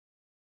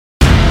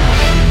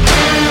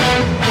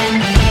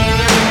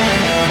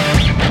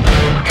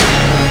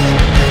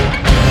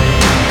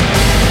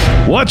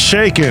What's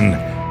shaking?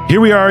 Here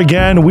we are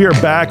again. We are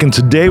back, and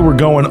today we're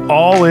going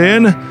all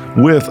in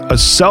with a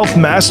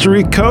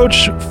self-mastery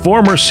coach,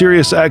 former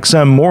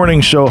SiriusXM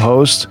morning show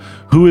host,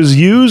 who has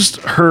used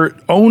her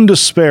own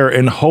despair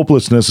and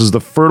hopelessness as the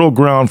fertile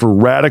ground for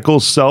radical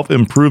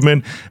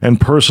self-improvement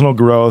and personal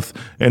growth,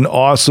 and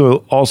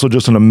also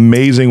just an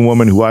amazing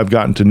woman who I've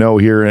gotten to know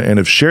here and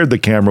have shared the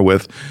camera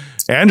with,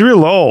 Andrea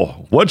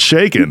Lowell. What's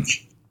shaking?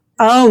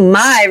 Oh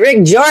my,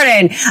 Rick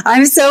Jordan.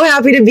 I'm so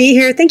happy to be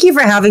here. Thank you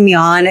for having me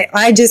on.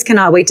 I just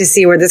cannot wait to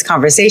see where this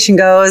conversation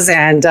goes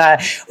and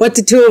what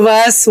the two of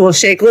us will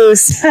shake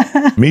loose.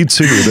 Me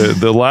too.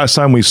 The last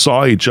time we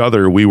saw each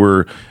other, we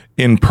were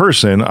in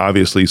person,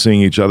 obviously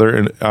seeing each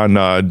other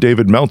on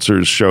David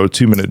Meltzer's show,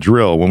 2 Minute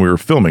Drill, when we were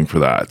filming for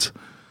that.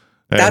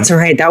 And that's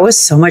right. That was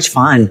so much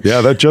fun.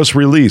 Yeah, that just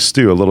released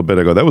too a little bit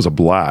ago. That was a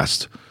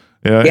blast.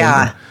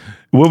 Yeah.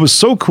 What was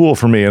so cool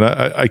for me, and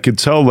I could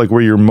tell like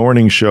where your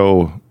morning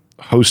show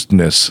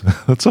hostness.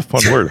 That's a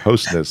fun word,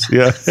 hostness.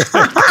 Yeah.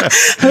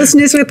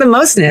 Hostness with the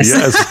mostness.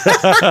 Yes.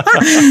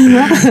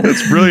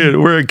 That's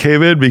brilliant. Where it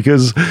came in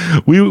because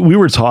we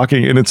were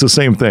talking, and it's the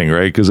same thing,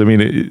 right? Because I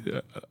mean,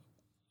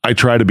 I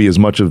try to be as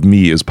much of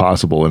me as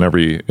possible in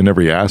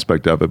every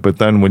aspect of it. But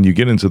then when you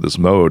get into this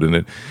mode,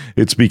 and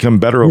it's become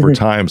better over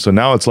time. So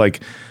now it's like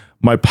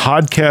my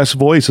podcast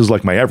voice is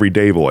like my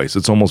everyday voice.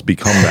 It's almost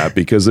become that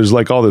because there's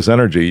like all this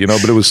energy, you know,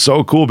 but it was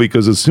so cool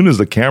because as soon as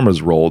the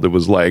cameras rolled, it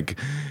was like,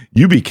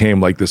 you became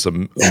like this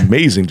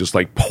amazing, just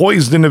like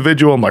poised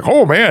individual. I'm like,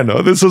 oh man,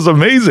 this is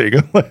amazing.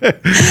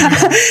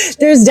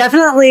 There's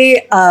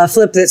definitely a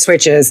flip that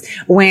switches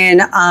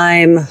when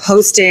I'm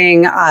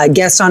hosting a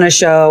guest on a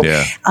show,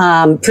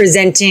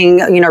 presenting,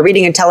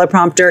 reading a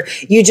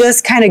teleprompter. You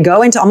just kind of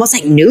go into almost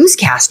like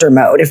newscaster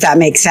mode, if that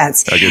makes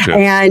sense. I get you.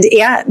 And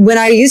yeah, when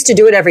I used to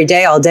do it every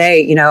day, all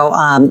day,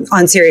 on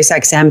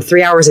SiriusXM,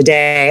 3 hours a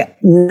day,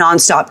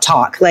 nonstop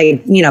talk.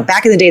 Like,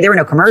 back in the day, there were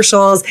no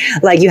commercials.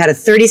 Like you had a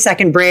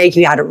 30-second break.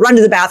 You had to run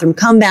to the bathroom,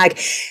 come back.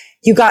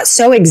 You got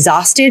so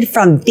exhausted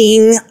from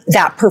being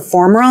that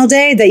performer all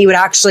day that you would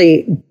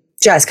actually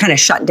just kind of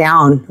shut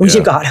down when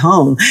you got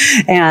home.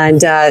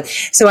 And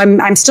so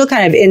I'm still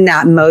kind of in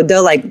that mode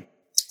though, like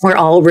where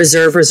I'll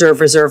reserve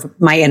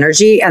my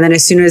energy. And then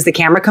as soon as the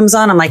camera comes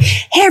on, I'm like,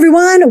 hey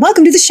everyone,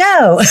 welcome to the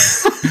show.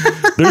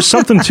 There's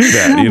something to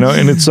that,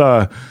 and it's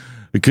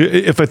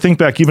if I think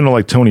back even to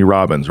like Tony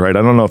Robbins, right?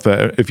 I don't know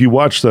if you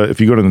go to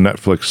the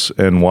Netflix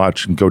and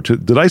watch and go to,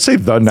 did I say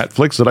the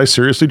Netflix? Did I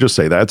seriously just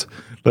say that?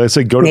 Did I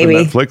say go to the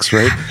Netflix,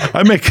 right?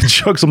 I make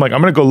jokes. I'm like, I'm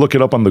going to go look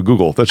it up on the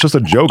Google. That's just a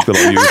joke that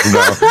I'll use from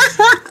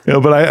now.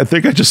 But I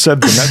think I just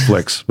said the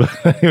Netflix.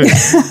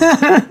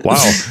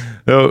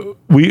 Wow.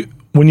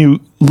 When you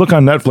look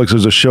on Netflix,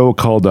 there's a show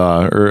called,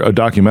 or a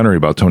documentary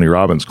about Tony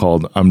Robbins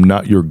called I'm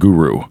Not Your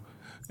Guru.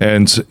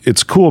 And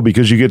it's cool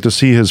because you get to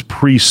see his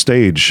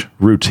pre-stage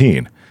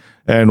routine.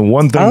 And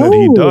one thing that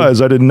he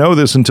does, I didn't know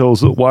this until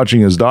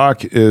watching his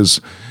doc, is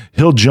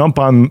he'll jump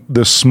on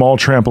this small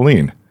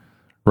trampoline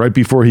right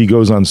before he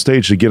goes on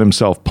stage to get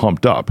himself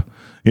pumped up.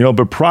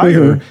 But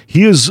prior,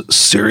 he is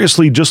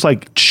seriously just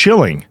like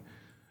chilling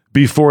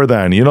before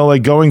then,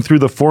 like going through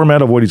the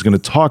format of what he's going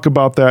to talk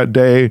about that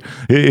day.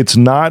 It's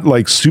not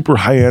like super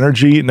high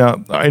energy.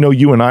 Now, I know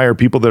you and I are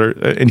people that are,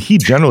 and he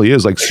generally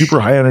is like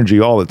super high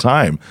energy all the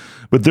time.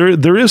 But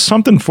there is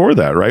something for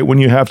that, right? When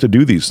you have to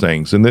do these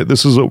things. And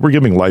this is we're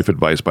giving life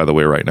advice, by the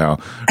way, right now.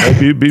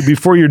 Right?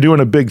 Before you're doing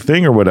a big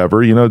thing or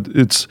whatever,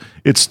 it's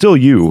still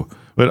you.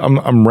 But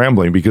I'm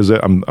rambling because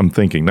I'm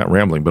thinking, not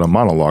rambling, but I'm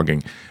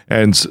monologuing.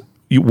 And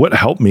what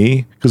helped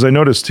me, because I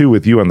noticed too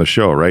with you on the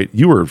show, right?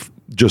 You were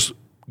just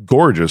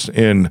gorgeous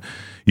in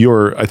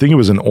your, I think it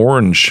was an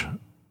orange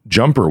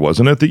jumper,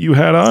 wasn't it, that you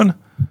had on?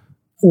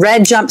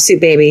 Red jumpsuit,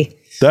 baby.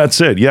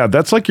 That's it. Yeah,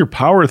 that's like your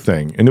power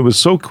thing. And it was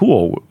so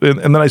cool. And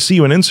then I see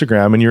you on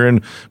Instagram and you're in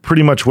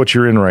pretty much what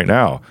you're in right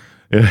now.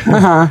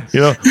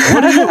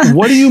 What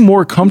are you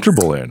more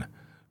comfortable in?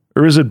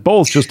 Or is it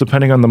both, just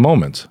depending on the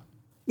moment?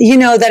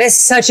 That is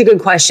such a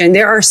good question.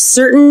 There are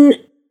certain,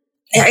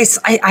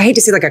 I hate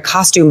to say like a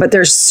costume, but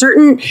there's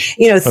certain,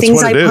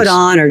 things I put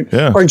on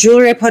or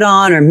jewelry I put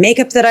on or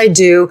makeup that I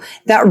do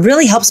that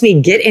really helps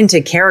me get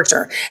into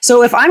character.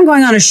 So if I'm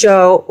going on a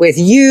show with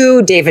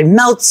you, David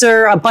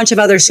Meltzer, a bunch of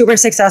other super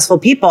successful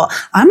people,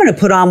 I'm going to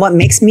put on what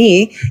makes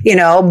me,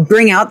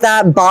 bring out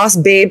that boss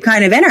babe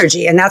kind of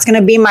energy. And that's going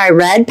to be my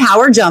red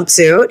power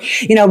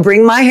jumpsuit,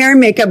 bring my hair and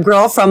makeup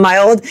girl from my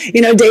old,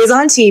 days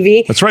on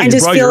TV. That's right. And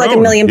just feel like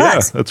 $1 million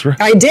bucks. Yeah, that's right.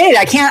 I did.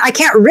 I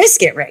can't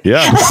risk it, Rick.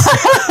 Yeah.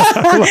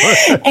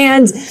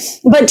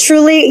 But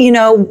truly,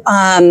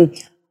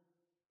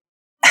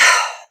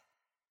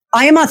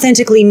 I am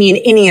authentically me in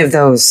any of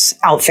those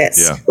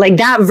outfits. Yeah. Like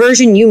that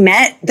version you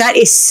met, that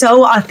is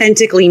so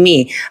authentically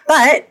me.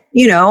 But,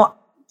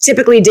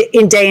 typically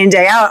in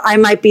day out, I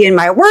might be in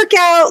my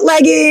workout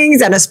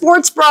leggings and a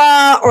sports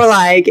bra or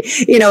like,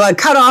 a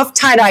cut off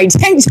tie-dye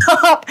tank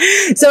top.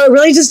 So it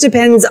really just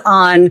depends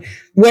on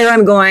where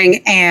I'm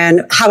going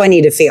and how I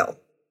need to feel.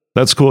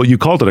 That's cool. You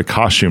called it a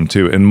costume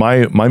too. And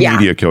my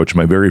media coach,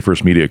 my very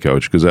first media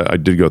coach, because I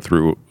did go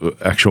through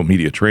actual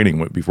media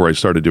training before I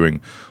started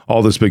doing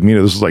all this big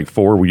media. This was like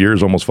 4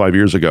 years, almost 5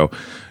 years ago.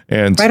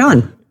 And right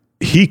on.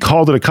 He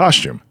called it a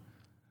costume.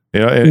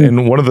 Yeah,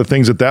 and one of the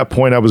things at that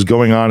point I was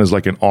going on as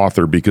like an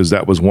author, because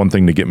that was one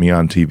thing to get me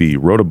on TV.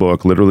 Wrote a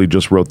book, literally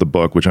just wrote the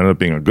book, which ended up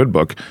being a good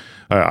book,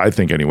 I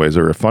think anyways,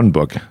 or a fun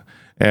book.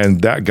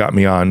 And that got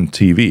me on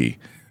TV,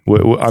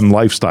 on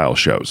lifestyle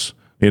shows.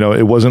 You know,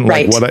 it wasn't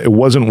like it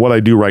wasn't what I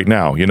do right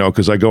now, you know,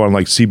 because I go on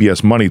like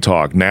CBS Money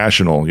Talk,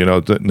 National, you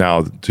know,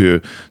 now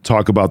to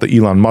talk about the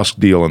Elon Musk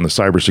deal and the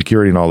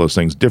cybersecurity and all those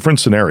things. Different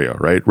scenario,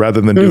 right?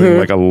 Rather than doing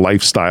like a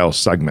lifestyle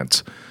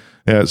segment.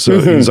 Yeah, so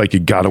he's like, you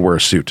got to wear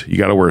a suit. You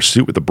got to wear a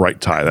suit with a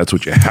bright tie. That's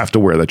what you have to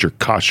wear. That's your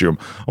costume.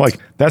 I'm like,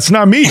 that's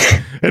not me.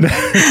 And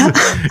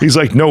he's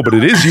like, no, but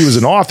it is you as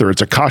an author.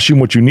 It's a costume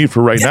what you need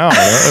for right now.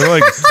 And I'm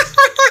like,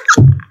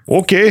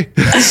 okay.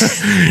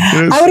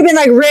 I would have been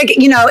like, Rick,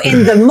 you know,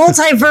 in the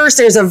multiverse,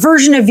 there's a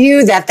version of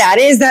you that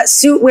is that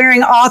suit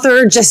wearing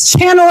author. Just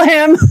channel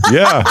him.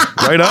 Yeah,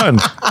 right on.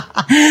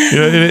 You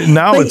know,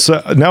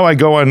 now now I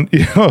go on,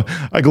 you know,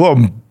 I go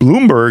on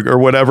Bloomberg or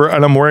whatever,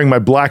 and I'm wearing my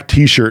black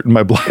T-shirt and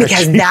my black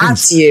because jeans.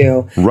 That's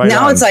you. Right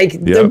now on. It's like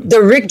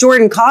the Rick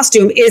Jordan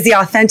costume is the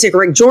authentic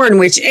Rick Jordan,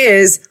 which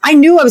is, I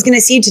knew I was going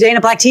to see you today in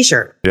a black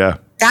T-shirt. Yeah.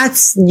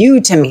 That's you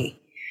to me.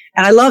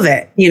 And I love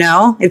it. You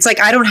know, it's like,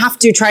 I don't have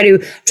to try to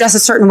dress a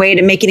certain way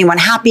to make anyone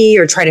happy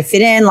or try to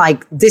fit in.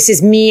 Like, this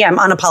is me. I'm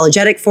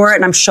unapologetic for it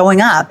and I'm showing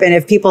up. And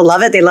if people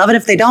love it, they love it.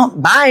 If they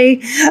don't, bye.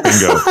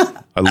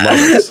 Bingo. I love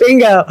it.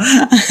 Bingo.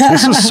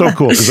 This is so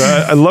cool because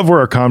I love where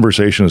our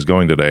conversation is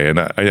going today. And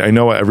I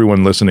know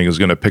everyone listening is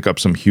going to pick up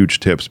some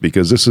huge tips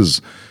because this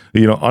is,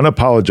 you know,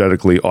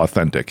 unapologetically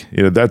authentic.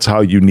 You know, that's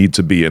how you need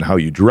to be and how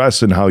you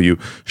dress and how you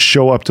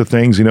show up to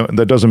things. You know,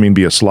 that doesn't mean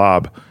be a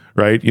slob.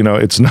 Right. You know,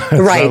 it's not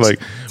like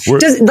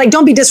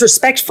don't be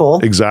disrespectful.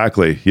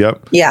 Exactly.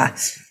 Yep. Yeah.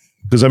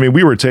 Because I mean,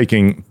 we were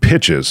taking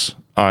pitches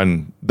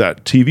on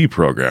that TV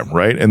program.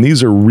 Right. And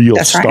these are real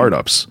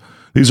startups. Right.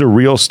 These are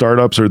real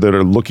startups that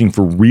are looking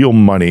for real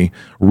money,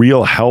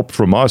 real help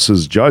from us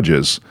as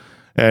judges.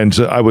 And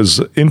I was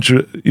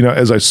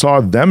as I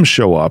saw them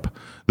show up,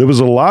 there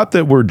was a lot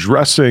that were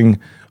dressing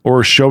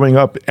or showing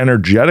up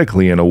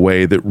energetically in a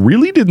way that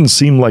really didn't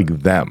seem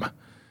like them.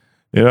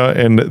 You know,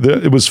 and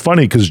it was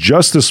funny because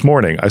just this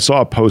morning I saw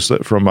a post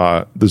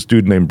from this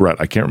dude named Brett.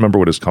 I can't remember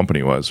what his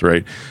company was,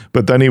 right?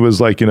 But then he was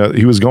like, you know,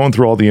 he was going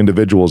through all the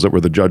individuals that were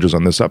the judges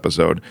on this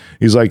episode.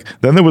 He's like,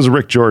 then there was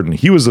Rick Jordan.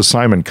 He was the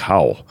Simon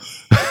Cowell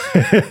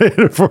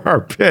for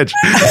our pitch.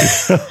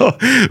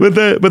 but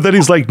then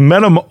he's like,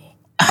 met him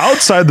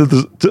outside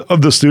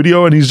of the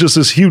studio, and he's just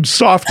this huge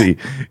softy,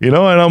 you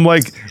know. And I'm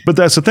like, but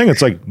that's the thing.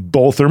 It's like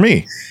both are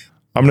me.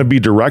 I'm going to be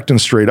direct and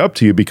straight up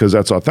to you because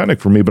that's authentic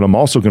for me, but I'm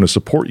also going to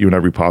support you in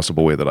every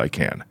possible way that I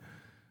can.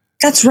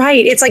 That's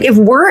right. It's like if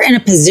we're in a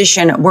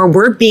position where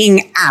we're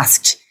being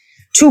asked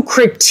to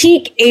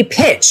critique a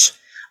pitch,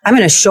 I'm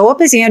going to show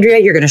up as Andrea,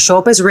 you're going to show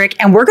up as Rick,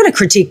 and we're going to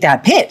critique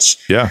that pitch.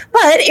 Yeah.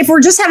 But if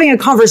we're just having a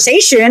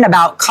conversation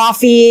about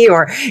coffee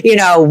or, you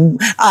know,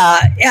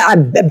 a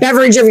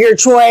beverage of your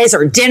choice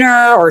or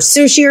dinner or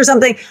sushi or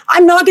something,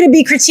 I'm not going to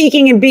be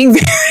critiquing and being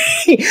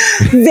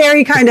very,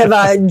 very kind of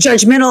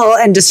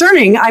judgmental and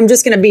discerning. I'm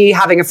just going to be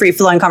having a free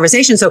flowing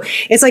conversation. So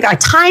it's like a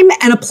time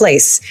and a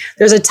place.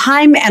 There's a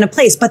time and a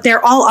place, but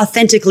they're all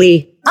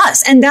authentically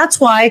us. And that's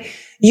why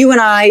you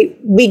and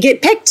we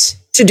get picked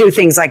to do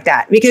things like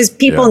that because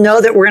people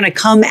know that we're going to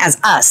come as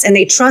us and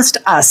they trust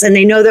us and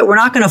they know that we're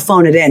not going to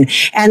phone it in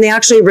and they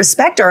actually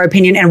respect our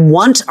opinion and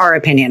want our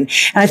opinion.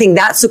 And I think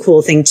that's the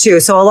cool thing too.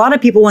 So a lot of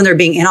people, when they're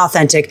being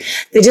inauthentic,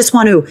 they just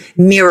want to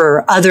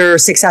mirror other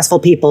successful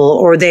people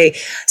or they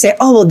say,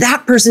 oh, well,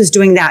 that person's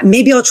doing that.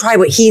 Maybe I'll try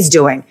what he's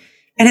doing.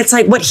 And it's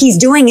like what he's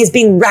doing is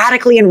being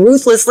radically and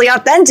ruthlessly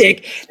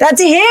authentic. That's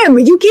him.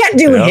 You can't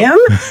do him.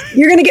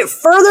 You're going to get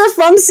further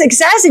from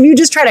success if you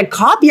just try to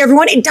copy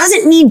everyone. It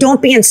doesn't mean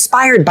don't be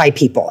inspired by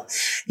people.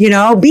 You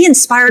know, be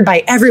inspired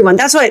by everyone.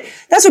 That's what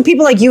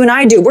people like you and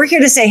I do. We're here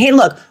to say, hey,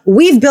 look,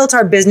 we've built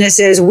our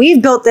businesses.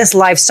 We've built this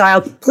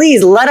lifestyle.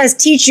 Please let us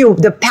teach you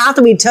the path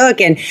we took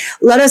and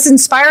let us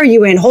inspire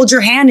you and hold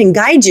your hand and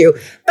guide you.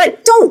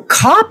 But don't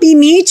copy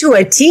me to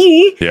a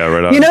T. Yeah,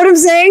 right on. You know what I'm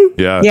saying?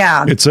 Yeah.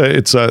 Yeah.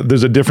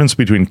 There's a difference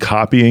between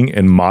copying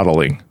and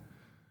modeling.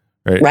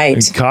 Right.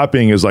 And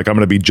copying is like, I'm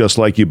going to be just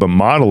like you, but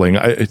modeling,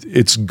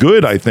 it's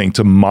good, I think,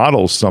 to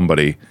model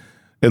somebody,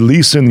 at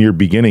least in your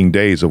beginning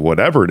days of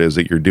whatever it is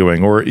that you're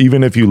doing, or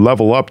even if you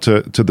level up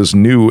to this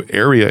new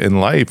area in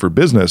life or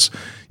business,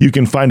 you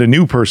can find a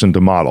new person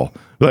to model.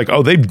 Like,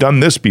 oh, they've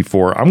done this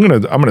before. I'm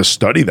going to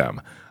study them.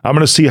 I'm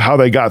going to see how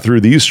they got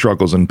through these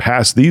struggles and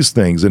past these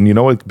things. And you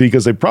know what?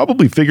 Because they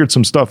probably figured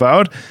some stuff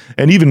out.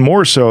 And even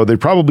more so, they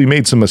probably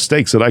made some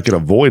mistakes that I could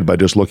avoid by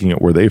just looking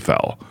at where they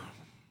fell.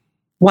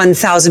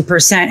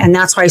 1000%. And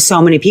that's why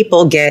so many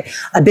people get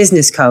a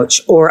business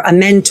coach or a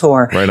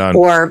mentor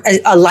or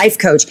a life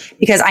coach,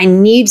 because I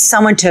need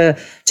someone to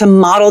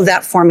model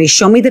that for me.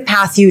 Show me the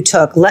path you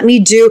took. Let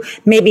me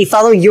maybe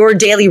follow your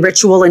daily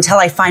ritual until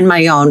I find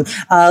my own.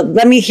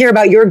 Let me hear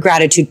about your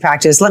gratitude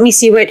practice. Let me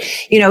see what,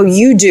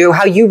 you do,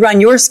 how you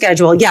run your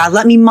schedule. Yeah.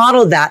 Let me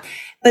model that.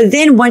 But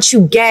then once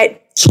you get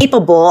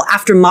capable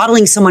after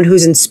modeling someone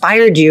who's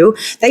inspired you,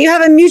 that you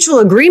have a mutual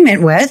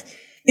agreement with,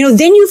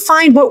 then you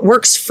find what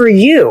works for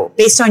you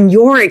based on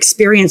your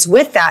experience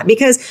with that.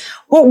 Because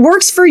what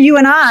works for you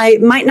and I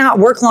might not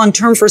work long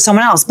term for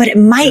someone else, but it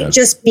might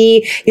just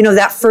be,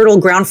 that fertile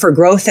ground for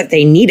growth that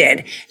they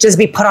needed, just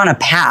be put on a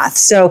path.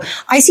 So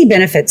I see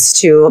benefits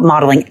to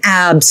modeling.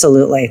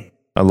 Absolutely.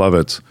 I love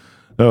it.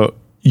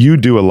 You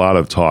do a lot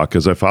of talk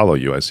as I follow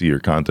you. I see your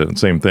content.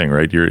 Same thing,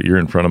 right? You're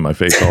in front of my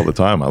face all the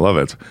time. I love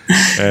it.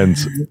 And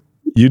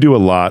you do a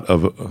lot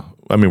of,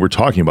 we're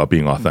talking about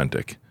being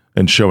authentic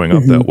and showing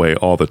up that way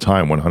all the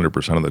time,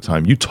 100% of the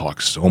time. You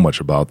talk so much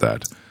about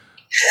that.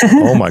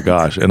 Oh my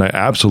gosh. And I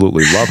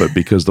absolutely love it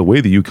because the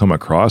way that you come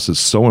across is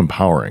so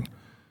empowering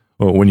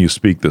when you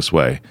speak this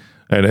way.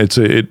 And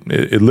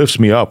it lifts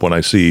me up when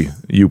I see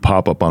you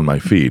pop up on my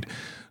feed.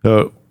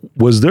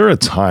 Was there a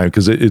time,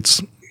 because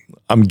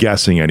I'm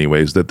guessing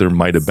anyways, that there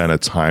might have been a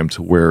time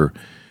to where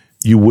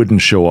you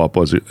wouldn't show up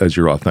as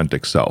your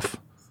authentic self?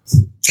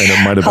 And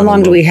it might have How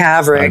long do we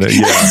have, Rick?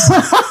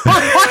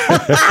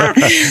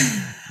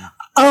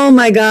 Oh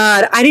my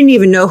God. I didn't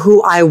even know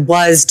who I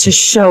was to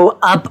show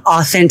up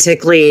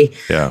authentically.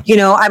 Yeah.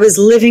 I was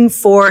living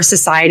for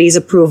society's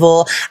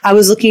approval. I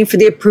was looking for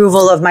the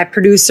approval of my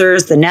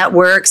producers, the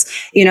networks.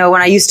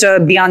 When I used to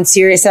be on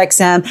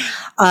SiriusXM,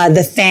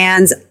 the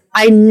fans,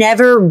 I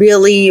never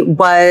really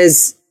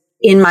was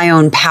in my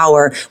own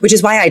power, which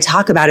is why I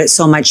talk about it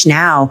so much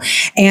now.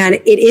 And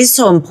it is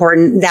so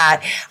important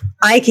that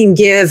I can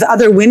give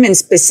other women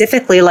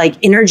specifically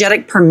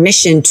energetic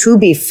permission to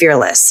be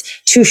fearless,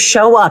 to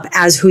show up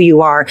as who you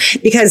are,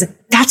 because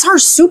that's our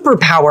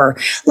superpower.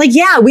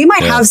 We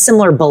might have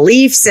similar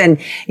beliefs and,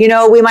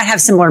 we might have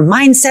similar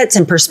mindsets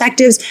and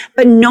perspectives,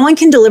 but no one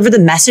can deliver the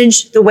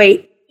message the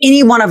way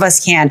any one of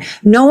us can.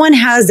 No one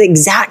has the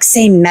exact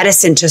same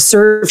medicine to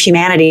serve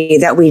humanity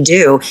that we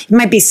do. It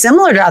might be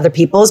similar to other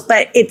people's,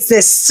 but it's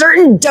this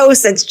certain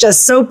dose that's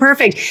just so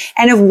perfect.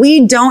 And if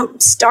we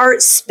don't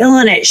start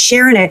spilling it,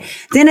 sharing it,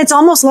 then it's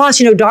almost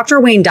lost.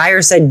 Dr. Wayne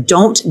Dyer said,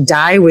 don't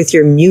die with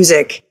your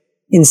music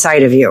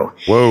inside of you.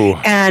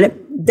 Whoa. And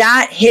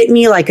that hit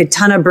me like a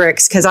ton of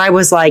bricks, because I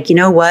was like, you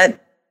know what?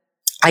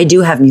 I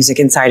do have music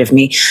inside of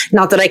me.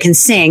 Not that I can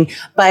sing,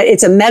 but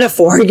it's a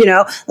metaphor,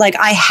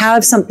 I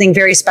have something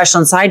very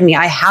special inside me.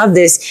 I have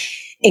this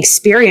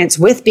experience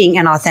with being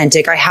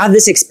inauthentic. I have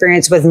this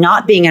experience with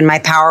not being in my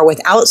power,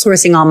 with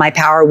outsourcing all my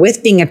power,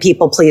 with being a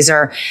people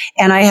pleaser.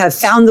 And I have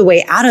found the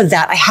way out of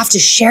that. I have to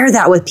share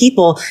that with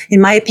people.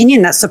 In my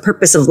opinion, that's the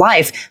purpose of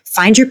life.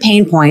 Find your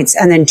pain points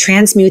and then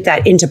transmute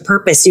that into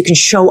purpose. So you can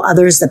show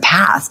others the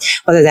path,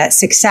 whether that's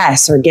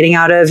success or getting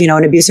out of,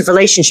 an abusive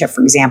relationship,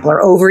 for example,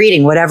 or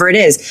overeating, whatever it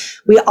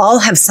is. We all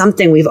have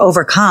something we've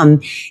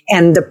overcome.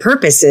 And the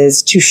purpose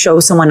is to show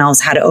someone else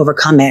how to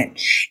overcome it.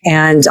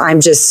 And I'm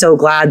just so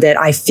glad that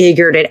I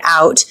figured it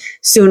out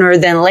sooner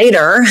than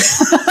later.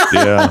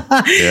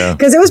 Yeah.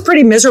 Because it was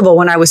pretty miserable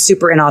when I was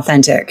super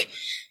inauthentic.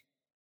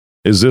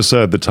 Is this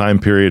the time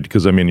period?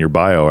 Because your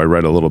bio, I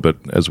read a little bit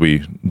as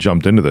we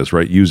jumped into this,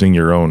 right? Using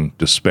your own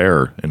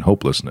despair and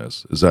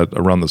hopelessness. Is that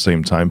around the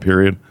same time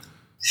period?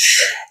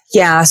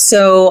 Yeah.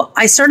 So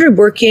I started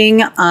working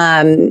in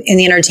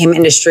the entertainment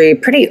industry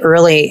pretty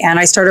early. And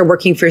I started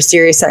working for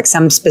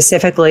SiriusXM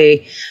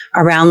specifically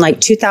around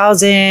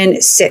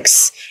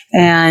 2006.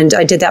 And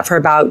I did that for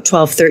about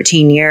 12,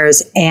 13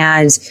 years.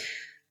 And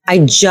I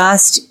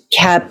just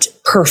kept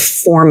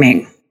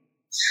performing.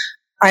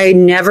 I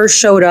never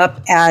showed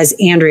up as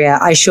Andrea.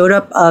 I showed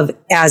up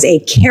as a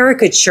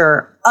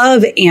caricature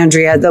of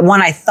Andrea, the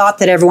one I thought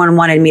that everyone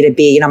wanted me to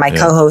be. My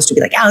co-host would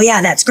be like, oh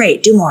yeah, that's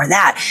great. Do more of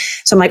that.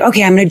 So I'm like,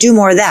 okay, I'm going to do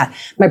more of that.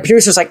 My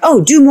producer's like,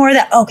 oh, do more of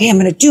that. Okay, I'm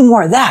going to do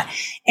more of that.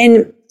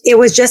 And it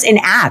was just an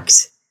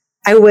act.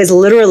 I was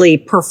literally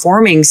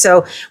performing.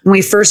 So when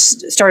we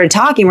first started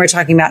talking, we were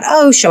talking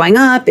about, showing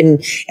up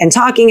and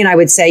talking. And I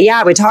would say,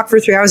 I would talk for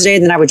 3 hours a day.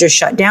 And then I would just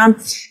shut down.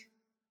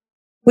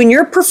 When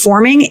you're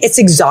performing, it's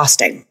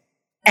exhausting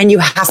and you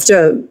have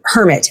to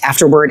hermit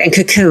afterward and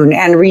cocoon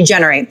and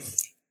regenerate.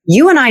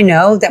 You and I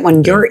know that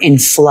when you're in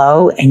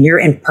flow and you're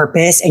in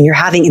purpose and you're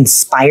having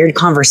inspired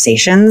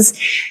conversations,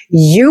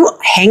 you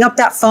hang up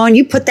that phone,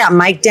 you put that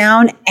mic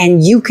down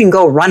and you can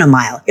go run a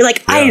mile. You're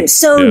like, I am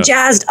so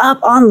jazzed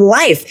up on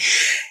life.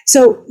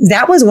 So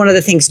that was one of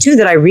the things too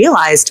that I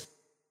realized.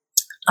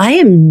 I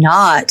am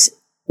not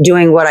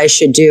doing what I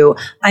should do.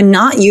 I'm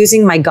not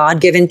using my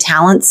God-given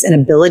talents and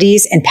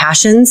abilities and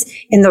passions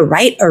in the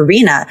right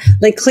arena.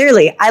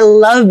 Clearly, I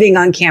love being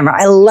on camera.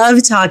 I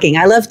love talking.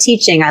 I love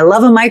teaching. I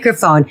love a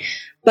microphone.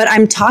 but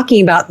I'm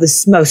talking about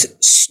the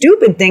most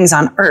stupid things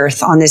on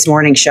earth on this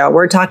morning show.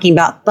 We're talking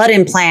about butt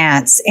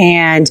implants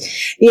and,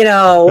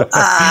 all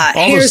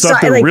the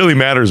stuff that really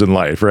matters in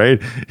life,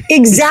 right?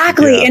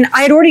 Exactly. Yeah. And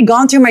I had already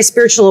gone through my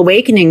spiritual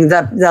awakening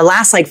the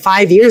last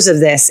 5 years of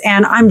this.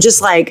 And I'm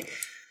just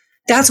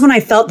that's when I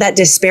felt that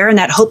despair and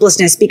that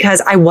hopelessness,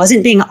 because I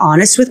wasn't being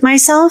honest with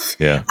myself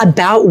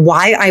about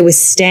why I was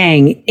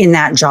staying in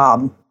that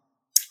job.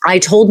 I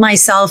told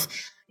myself,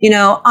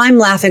 I'm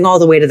laughing all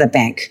the way to the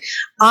bank.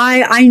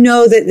 I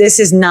know that this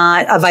is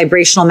not a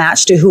vibrational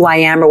match to who I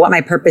am or what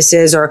my purpose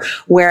is or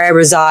where I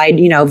reside,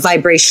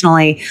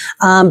 vibrationally.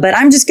 But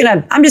I'm just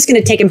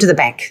gonna take him to the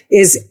bank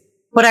is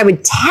what I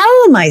would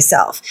tell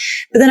myself.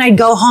 But then I'd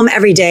go home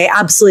every day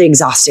absolutely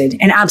exhausted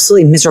and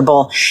absolutely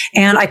miserable.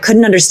 And I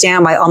couldn't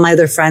understand why all my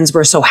other friends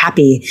were so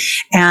happy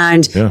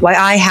and why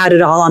I had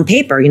it all on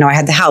paper. I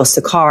had the house,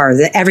 the car,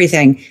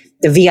 everything,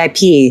 the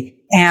VIP.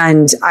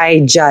 And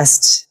I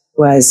just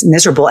was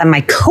miserable. And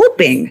my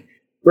coping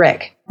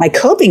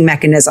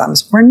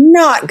mechanisms were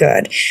not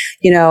good.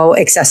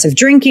 Excessive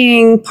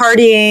drinking,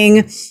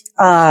 partying,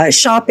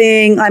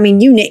 shopping. I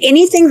mean,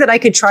 anything that I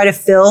could try to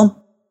fill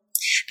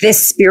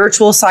this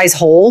spiritual size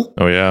hole.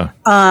 Oh yeah.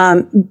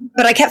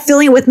 But I kept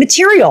filling it with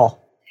material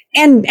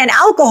and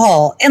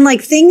alcohol and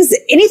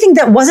anything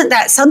that wasn't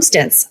that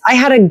substance. I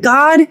had a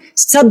God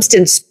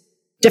substance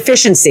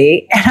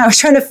deficiency and I was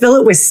trying to fill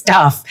it with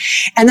stuff.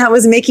 And that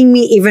was making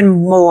me even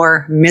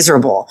more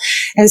miserable.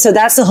 And so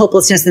that's the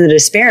hopelessness and the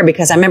despair,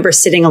 because I remember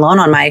sitting alone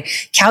on my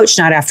couch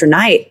night after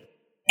night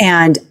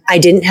and I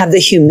didn't have the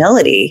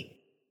humility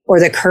or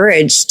the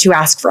courage to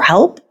ask for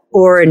help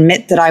or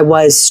admit that I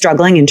was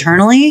struggling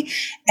internally.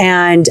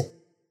 And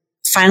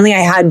finally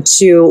I had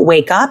to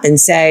wake up and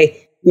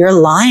say, you're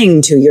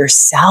lying to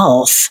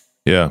yourself.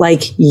 Yeah.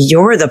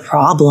 You're the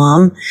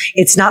problem.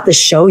 It's not the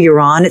show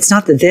you're on. It's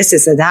not the this,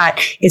 it's the that.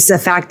 It's the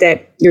fact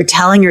that you're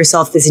telling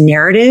yourself this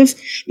narrative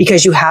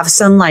because you have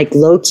some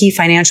low key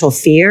financial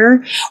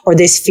fear, or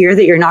this fear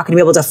that you're not going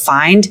to be able to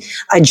find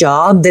a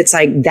job that's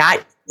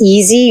that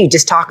easy. You're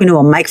just talking to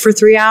a mic for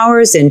 3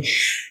 hours. And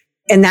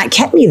that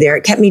kept me there.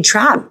 It kept me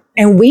trapped.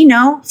 And we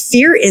know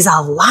fear is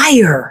a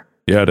liar.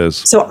 Yeah, it is.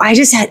 So I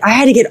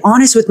had to get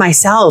honest with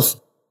myself.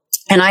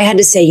 And I had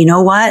to say, you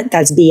know what?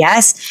 That's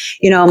BS.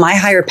 My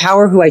higher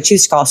power, who I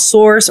choose to call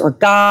source or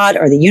God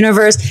or the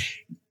universe,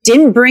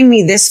 didn't bring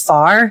me this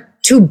far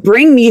to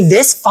bring me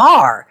this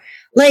far.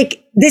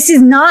 This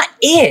is not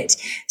it.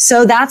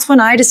 So that's when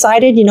I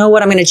decided, you know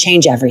what? I'm going to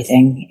change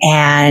everything.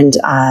 And,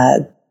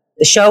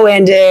 the show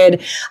ended.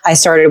 I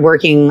started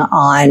working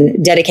on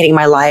dedicating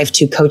my life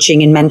to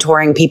coaching and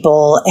mentoring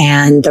people,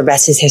 and the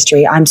rest is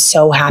history. I'm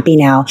so happy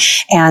now.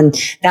 And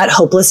that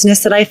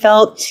hopelessness that I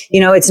felt,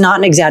 it's not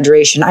an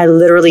exaggeration. I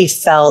literally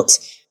felt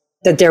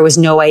that there was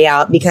no way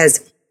out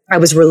because I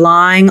was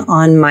relying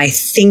on my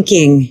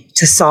thinking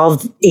to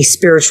solve a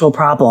spiritual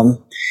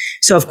problem.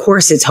 So of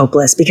course it's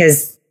hopeless,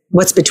 because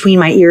what's between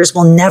my ears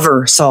will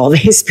never solve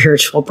a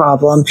spiritual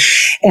problem.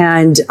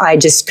 And I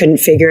just couldn't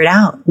figure it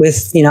out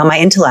with, my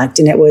intellect.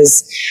 And it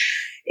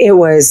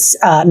was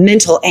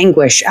mental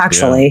anguish,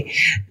 actually.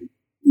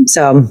 Yeah.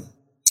 So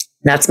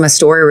that's my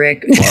story,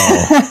 Rick.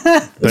 Wow.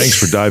 Thanks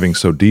for diving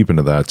so deep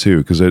into that too.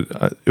 Because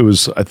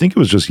I think it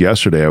was just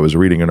yesterday I was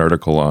reading an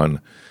article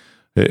on,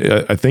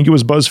 I think it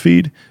was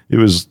BuzzFeed. It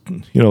was,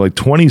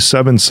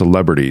 27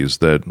 celebrities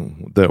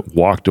that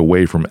walked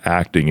away from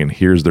acting, and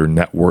here's their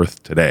net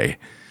worth today.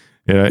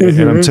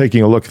 And I'm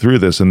taking a look through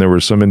this, and there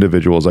were some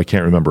individuals, I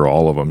can't remember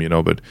all of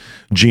them, but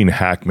Gene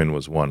Hackman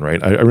was one,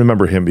 right? I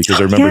remember him because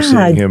I remember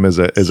seeing him as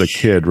a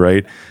kid,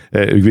 right?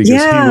 Because he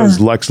was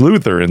Lex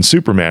Luthor in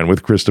Superman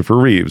with Christopher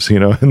Reeves,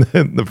 in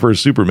the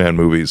first Superman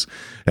movies.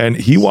 And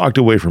he walked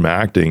away from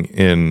acting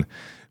in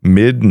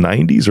mid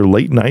 90s or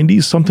late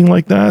 90s, something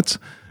like that.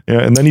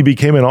 And then he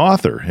became an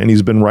author, and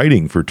he's been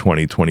writing for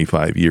 20,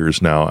 25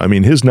 years now. I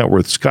mean, his net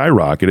worth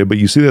skyrocketed, but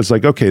you see that's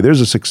okay,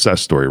 there's a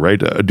success story,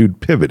 right? A dude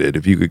pivoted,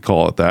 if you could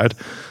call it that.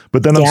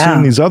 But then I'm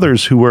seeing these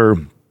others who are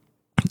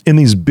in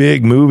these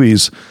big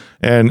movies,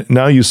 and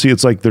now you see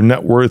it's their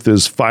net worth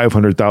is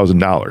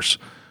 $500,000,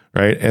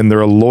 right? And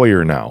they're a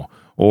lawyer now,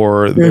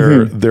 or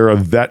they're a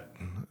vet.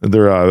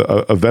 They're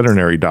a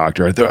veterinary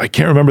doctor. I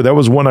can't remember. That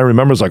was one I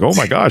remember. It's oh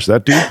my gosh,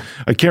 that dude.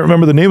 I can't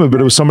remember the name of it, but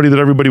it was somebody that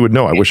everybody would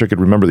know. I wish I could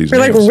remember these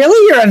names.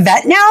 Really? You're a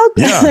vet now?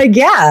 Yeah.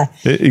 Yeah.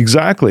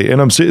 Exactly.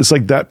 And it's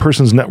that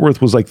person's net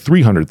worth was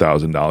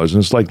 $300,000.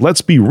 And it's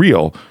let's be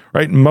real,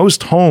 right?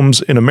 Most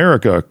homes in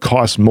America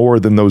cost more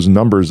than those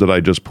numbers that I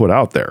just put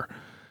out there.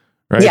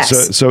 Right.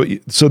 Yes. So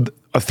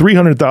a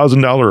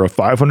 $300,000 or a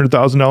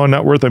 $500,000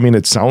 net worth. I mean,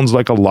 it sounds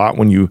like a lot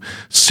when you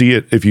see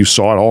it, if you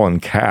saw it all in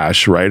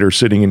cash, right? Or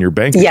sitting in your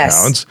bank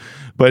accounts.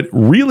 But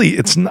really,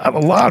 it's not a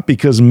lot,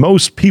 because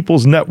most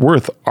people's net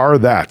worth are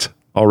that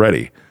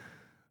already.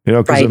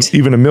 Because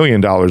even $1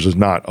 million is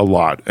not a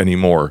lot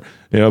anymore.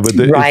 But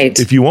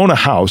if you own a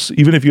house,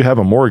 even if you have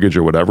a mortgage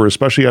or whatever,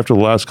 especially after the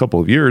last couple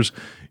of years,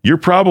 you're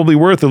probably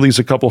worth at least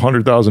a couple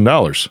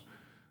 $100,000.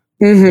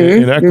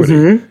 in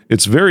equity.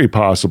 It's very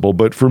possible.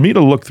 But for me to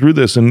look through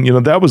this, and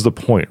that was the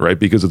point, right?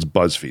 Because it's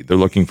BuzzFeed. They're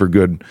looking for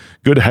good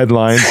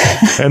headlines.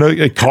 And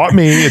it caught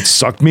me. It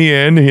sucked me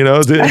in. I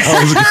was guilty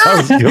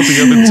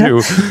of it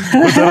too.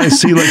 But then I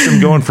see like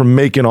them going from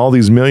making all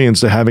these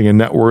millions to having a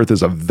net worth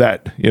as a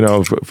vet,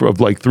 of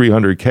like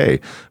 300K.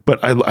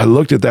 But I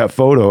looked at that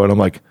photo and I'm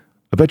like,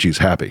 I bet she's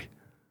happy.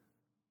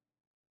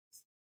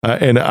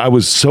 And I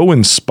was so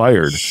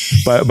inspired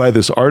by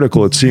this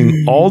article at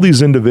seeing all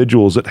these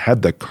individuals that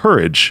had the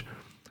courage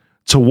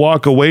to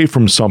walk away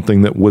from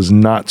something that was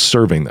not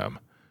serving them.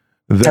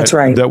 That's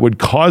right. That would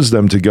cause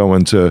them to go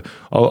into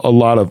a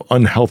lot of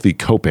unhealthy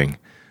coping.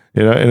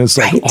 And it's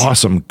like,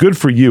 awesome, good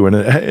for you. And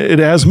it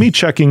has me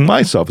checking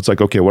myself. It's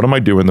like, okay, what am I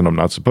doing that I'm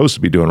not supposed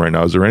to be doing right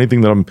now? Is there anything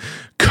that I'm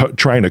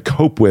trying to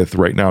cope with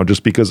right now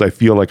just because I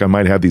feel like I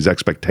might have these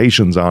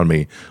expectations on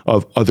me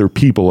of other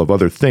people, of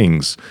other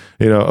things,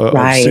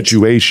 of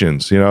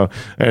situations,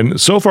 And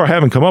so far I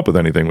haven't come up with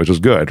anything, which is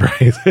good,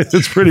 right?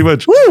 It's pretty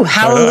much, woo,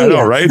 hallelujah. I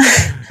know, right?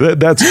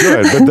 That's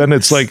good. But then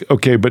it's like,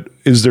 okay, but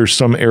is there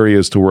some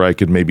areas to where I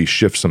could maybe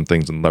shift some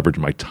things and leverage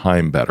my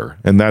time better?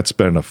 And that's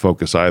been a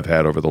focus I've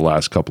had over the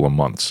last couple of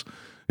months.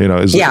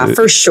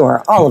 For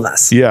sure. All of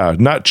us. Yeah.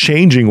 Not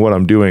changing what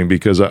I'm doing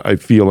because I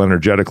feel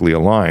energetically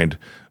aligned,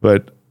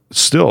 but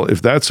still,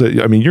 if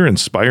you're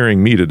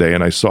inspiring me today.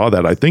 And I saw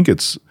that. I think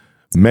it's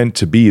meant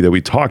to be that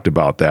we talked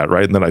about that.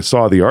 Right. And then I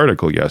saw the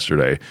article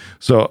yesterday.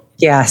 So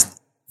yes,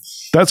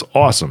 that's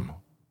awesome.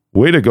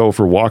 Way to go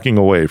for walking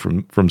away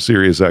from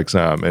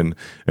SiriusXM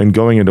and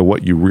going into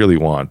what you really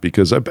want,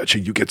 because I bet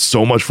you get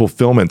so much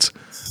fulfillment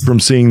from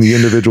seeing the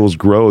individuals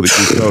grow that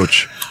you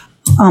coach.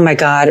 Oh my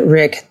God,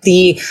 Rick,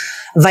 the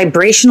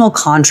vibrational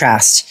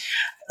contrast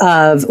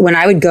of when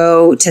I would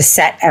go to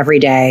set every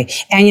day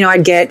and,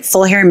 I'd get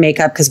full hair and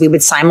makeup because we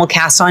would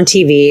simulcast on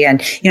TV.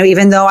 And,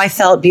 even though I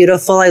felt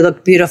beautiful, I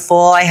looked beautiful,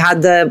 I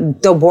had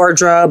the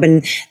wardrobe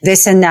and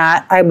this and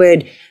that, I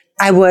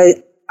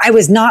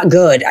was not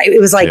good. It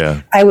was like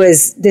I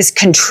was this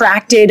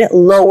contracted,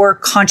 lower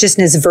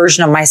consciousness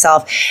version of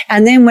myself.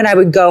 And then when I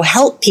would go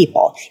help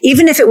people,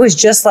 even if it was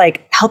just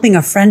like helping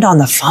a friend on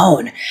the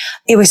phone,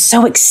 it was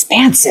so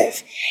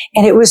expansive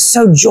and it was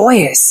so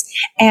joyous.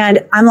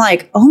 And I'm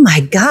like, oh my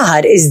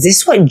God, is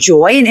this what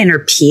joy and inner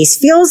peace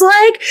feels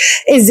like?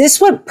 Is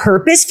this what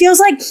purpose feels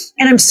like?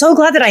 And I'm so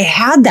glad that I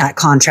had that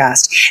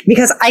contrast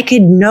because I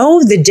could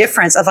know the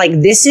difference of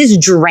like, this is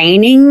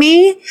draining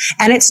me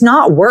and it's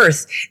not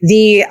worth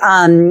the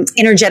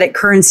energetic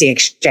currency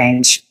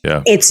exchange.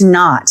 Yeah. It's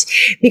not,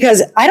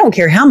 because I don't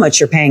care how much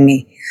you're paying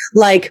me.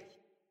 Like,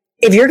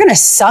 if you're going to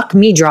suck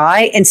me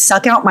dry and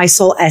suck out my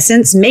soul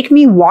essence, make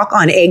me walk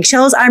on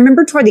eggshells. I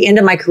remember toward the end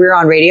of my career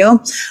on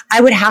radio,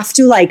 I would have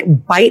to like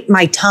bite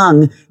my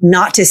tongue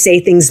not to say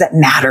things that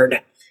mattered.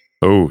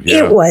 Oh,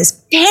 yeah. It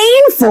was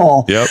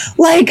painful. Yep.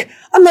 Like,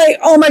 I'm like,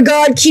 oh my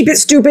God, keep it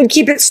stupid,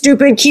 keep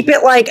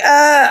it like,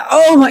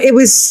 it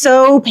was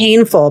so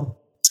painful.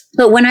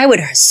 But when I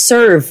would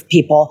serve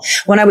people,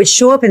 when I would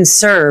show up and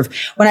serve,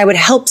 when I would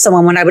help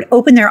someone, when I would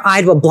open their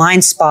eye to a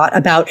blind spot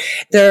about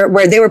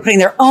where they were putting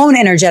their own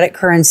energetic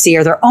currency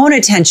or their own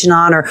attention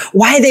on, or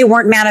why they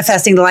weren't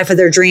manifesting the life of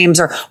their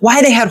dreams, or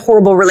why they had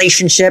horrible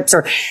relationships,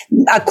 or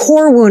a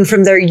core wound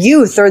from their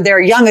youth or their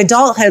young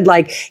adulthood,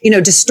 like,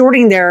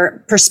 distorting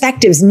their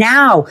perspectives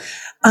now,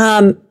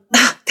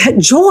 that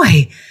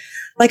joy.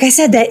 Like I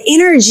said, that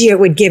energy it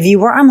would give you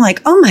where I'm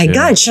like, oh my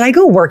God, should I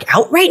go work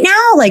out right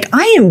now? Like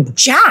I am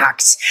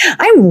jacked.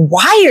 I'm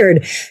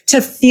wired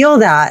to feel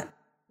that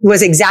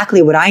was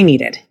exactly what I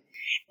needed.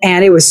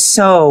 And it was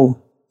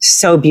so,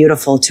 so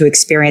beautiful to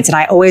experience. And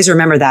I always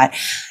remember that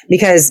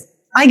because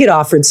I get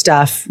offered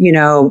stuff,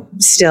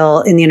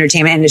 still in the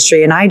entertainment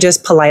industry, and I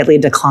just politely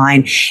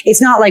decline.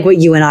 It's not like what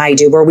you and I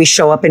do where we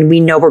show up and we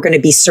know we're going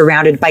to be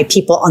surrounded by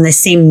people on the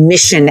same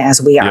mission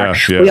as we are.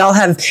 We all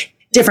have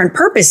different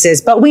purposes,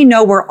 but we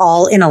know we're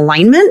all in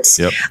alignment.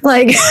 Yep.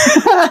 Like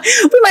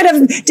we might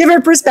have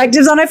different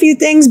perspectives on a few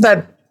things,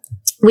 but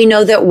we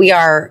know that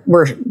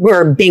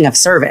we're being of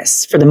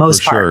service for the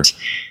most part. Sure.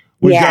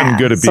 We've gotten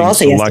good at being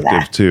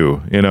selective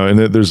too, and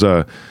there's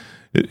I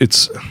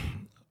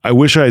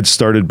wish I had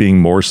started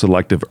being more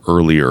selective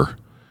earlier.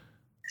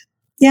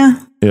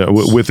 Yeah. Yeah.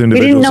 With individuals. We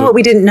didn't know what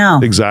we didn't know.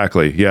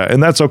 Exactly. Yeah.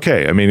 And that's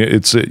okay. I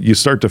mean, you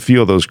start to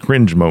feel those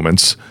cringe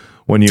moments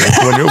when you're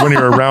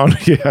around,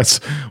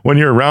 when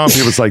you're around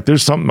people, it's like,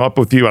 there's something up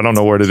with you. I don't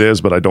know what it is,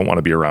 but I don't want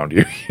to be around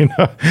you.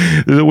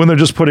 When they're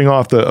just putting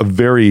off a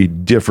very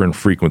different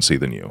frequency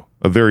than you,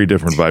 a very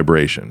different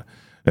vibration.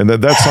 And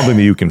that's something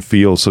that you can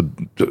feel. So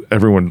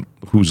everyone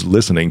who's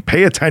listening,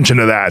 pay attention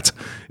to that.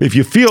 If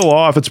you feel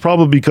off, it's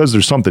probably because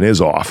there's something is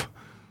off.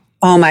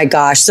 Oh my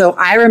gosh. So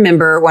I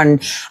remember when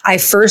I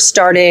first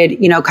started,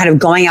 kind of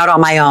going out on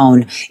my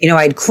own,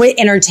 I'd quit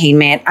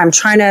entertainment. I'm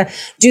trying to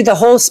do the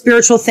whole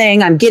spiritual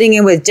thing. I'm getting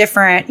in with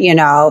different,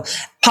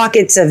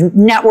 pockets of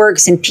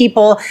networks and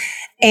people.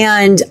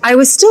 And I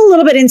was still a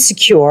little bit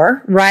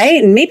insecure,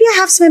 right? And maybe I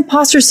have some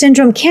imposter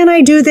syndrome. Can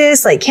I do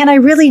this? Like, can I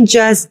really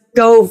just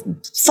go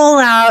full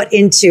out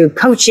into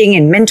coaching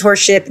and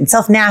mentorship and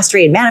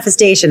self-mastery and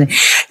manifestation?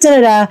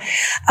 I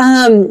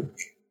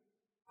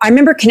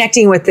remember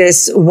connecting with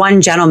this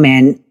one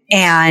gentleman,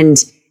 and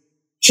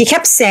he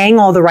kept saying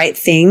all the right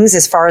things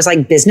as far as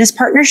like business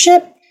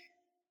partnership,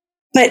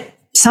 but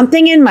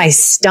something in my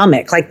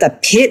stomach, like the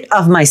pit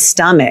of my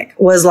stomach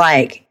was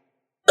like,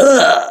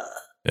 ugh,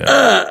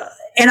 ugh.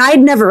 And I'd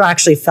never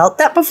actually felt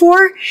that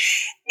before.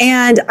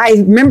 And I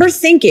remember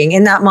thinking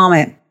in that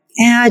moment,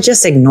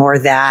 just ignore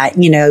that.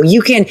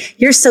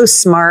 You're so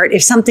smart.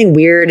 If something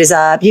weird is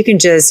up, you can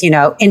just,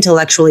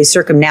 intellectually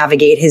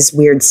circumnavigate his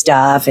weird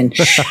stuff. And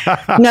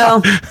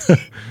no,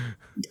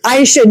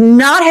 I should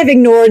not have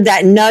ignored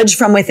that nudge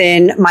from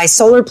within my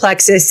solar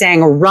plexus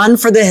saying, run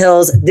for the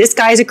hills. This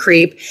guy's a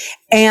creep.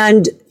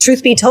 And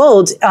truth be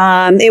told,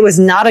 it was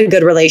not a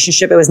good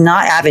relationship. It was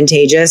not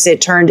advantageous.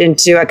 It turned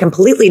into a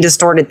completely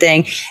distorted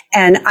thing.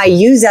 And I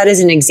use that as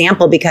an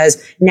example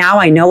because now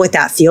I know what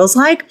that feels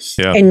like.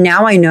 Yeah. And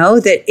now I know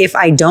that if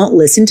I don't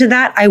listen to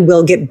that, I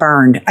will get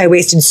burned. I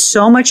wasted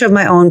so much of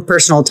my own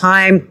personal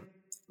time,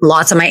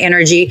 lots of my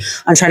energy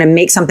on trying to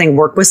make something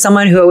work with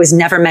someone who I was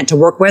never meant to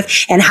work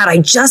with. And had I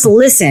just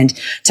listened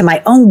to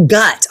my own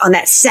gut on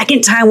that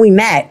second time we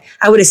met,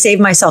 I would have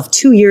saved myself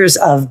 2 years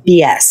of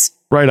BS.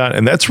 Right on.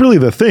 And that's really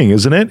the thing,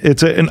 isn't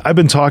it? And I've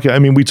been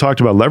talking, we talked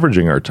about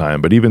leveraging our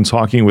time, but even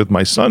talking with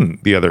my son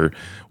the other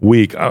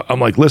week, I'm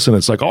like, listen,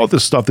 it's like all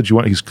this stuff that you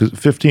want, he's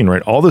 15,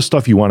 right? All this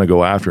stuff you want to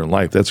go after in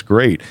life, that's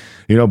great.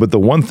 But the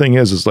one thing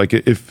is like,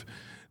 if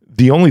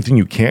the only thing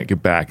you can't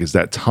get back is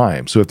that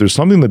time. So if there's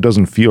something that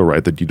doesn't feel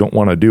right that you don't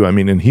want to do,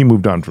 and he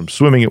moved on from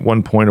swimming at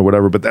one point or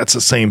whatever, but that's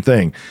the same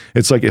thing.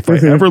 It's like, if I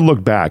ever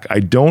look back, I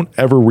don't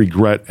ever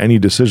regret any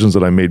decisions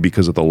that I made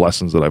because of the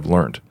lessons that I've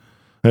learned.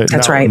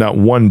 That's right. Not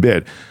one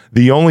bit.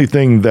 The only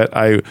thing that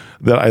I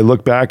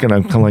look back and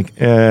I'm kind of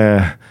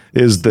like,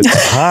 is the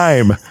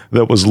time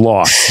that was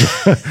lost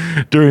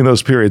during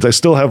those periods. I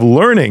still have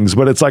learnings,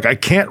 but it's like I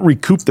can't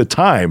recoup the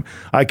time.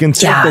 I can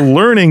take the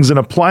learnings and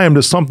apply them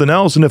to something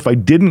else. And if I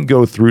didn't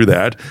go through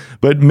that,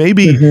 but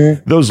maybe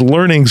those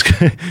learnings,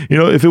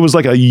 if it was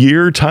like a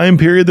year time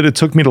period that it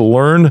took me to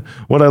learn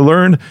what I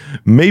learned,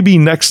 maybe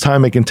next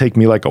time it can take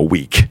me like a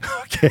week.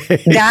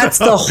 Okay. That's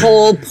the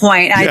whole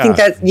point. I think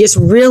that just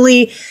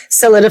really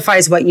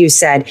solidifies what you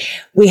said.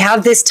 We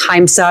have this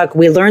time suck.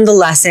 We learn the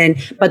lesson,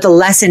 but the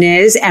lesson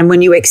is, and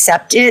when you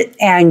accept it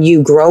and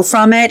you grow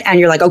from it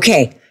and you're like,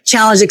 okay,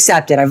 challenge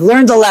accepted. I've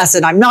learned the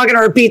lesson. I'm not going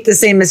to repeat the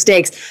same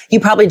mistakes. You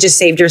probably just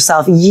saved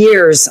yourself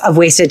years of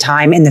wasted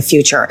time in the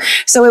future.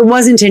 So it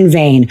wasn't in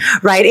vain,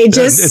 right?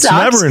 It's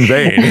sucked. Never in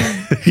vain.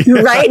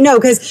 Right? No,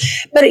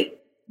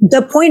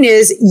 the point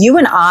is, you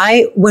and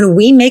I, when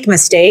we make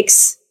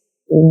mistakes,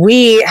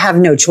 we have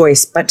no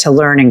choice but to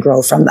learn and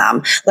grow from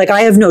them. Like,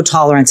 I have no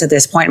tolerance at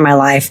this point in my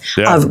life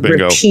of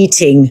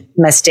repeating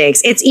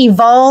mistakes. It's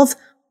evolve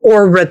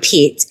or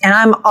repeat. And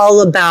I'm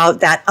all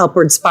about that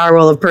upward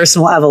spiral of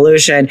personal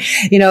evolution.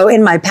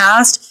 In my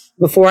past,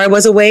 before I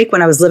was awake,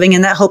 when I was living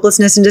in that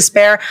hopelessness and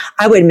despair,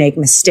 I would make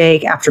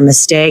mistake after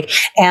mistake.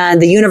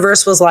 And the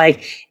universe was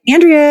like,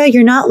 Andrea,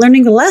 you're not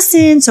learning the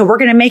lesson. So we're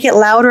going to make it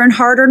louder and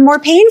harder and more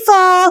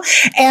painful.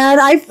 And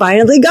I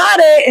finally got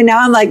it. And now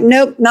I'm like,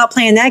 nope, not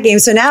playing that game.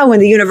 So now when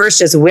the universe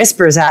just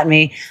whispers at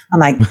me, I'm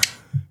like,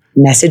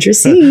 message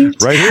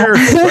received. Right here.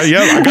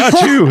 I got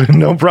you.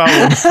 No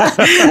problem.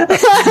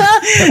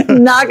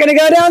 Not going to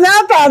go down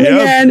that path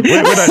again.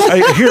 Wait,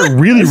 I hear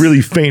really,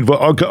 really faint.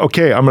 But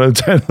okay, I'm going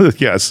to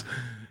yes.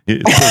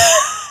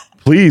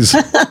 Please.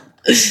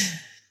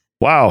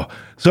 Wow.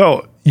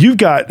 So you've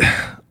got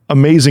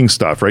amazing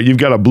stuff, right? You've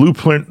got a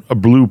blueprint.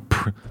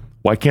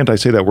 Why can't I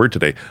say that word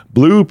today?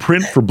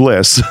 Blueprint for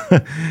Bliss,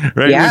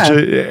 right?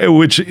 Yeah.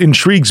 Which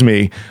intrigues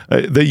me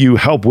that you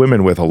help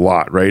women with a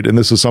lot, right? And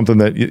this is something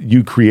that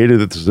you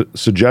created at the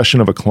suggestion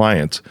of a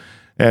client.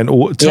 And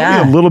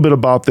tell me a little bit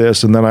about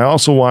this. And then I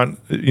also want,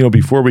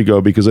 before we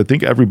go, because I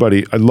think I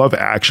love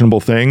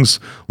actionable things,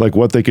 like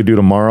what they could do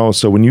tomorrow.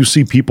 So when you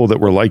see people that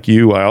were like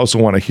you, I also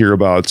want to hear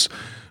about,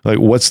 like,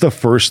 what's the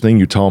first thing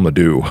you tell them to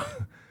do?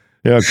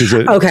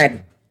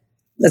 Okay.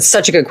 That's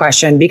such a good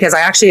question, because I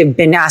actually have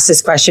been asked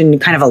this question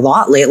kind of a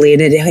lot lately, and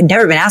it had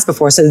never been asked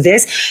before. So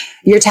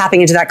you're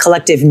tapping into that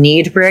collective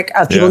need, Rick,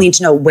 of people need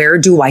to know, where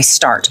do I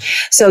start?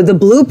 So the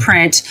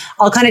blueprint,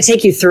 I'll kind of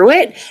take you through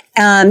it.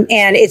 And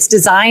it's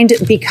designed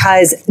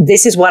because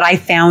this is what I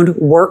found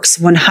works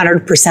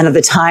 100% of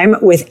the time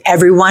with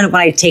everyone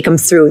when I take them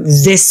through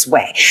this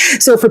way.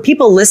 So for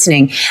people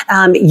listening,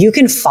 you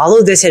can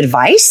follow this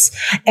advice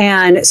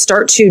and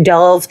start to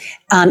delve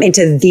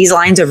into these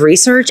lines of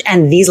research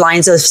and these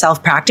lines of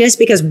self-practice,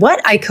 because what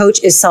I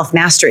coach is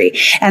self-mastery.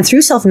 And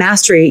through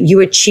self-mastery,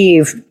 you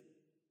achieve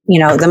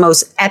the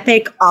most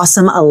epic,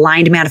 awesome,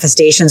 aligned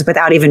manifestations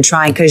without even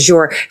trying, because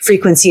your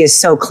frequency is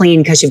so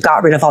clean because you've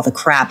got rid of all the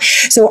crap.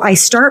 So I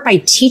start by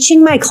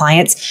teaching my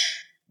clients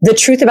the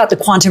truth about the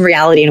quantum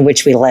reality in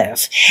which we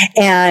live.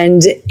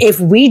 And if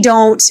we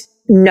don't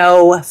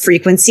know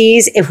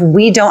frequencies, if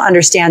we don't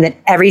understand that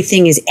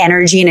everything is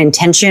energy and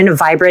intention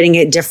vibrating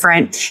at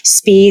different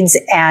speeds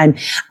and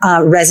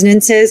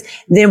resonances,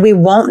 then we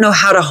won't know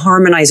how to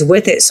harmonize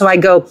with it. So I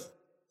go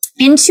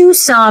into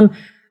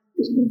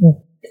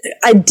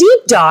a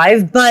deep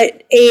dive,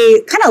 but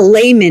a kind of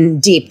layman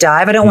deep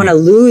dive. I don't want to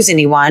lose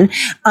anyone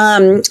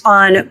on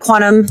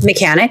quantum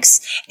mechanics,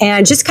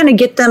 and just kind of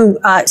get them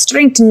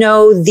starting to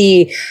know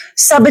the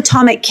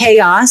subatomic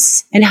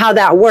chaos and how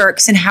that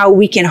works and how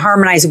we can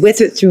harmonize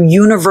with it through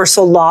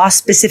universal law,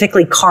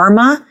 specifically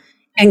karma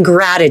and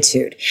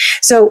gratitude.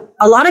 So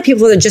a lot of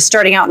people that are just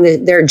starting out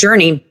in their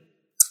journey,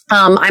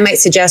 I might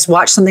suggest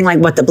watch something like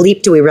What the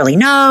Bleep Do We Really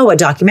Know? A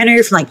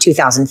documentary from like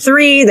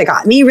 2003 that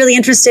got me really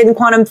interested in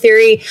quantum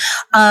theory.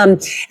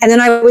 And then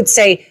I would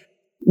say,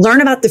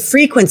 learn about the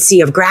frequency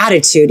of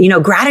gratitude. You know,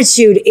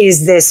 gratitude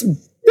is this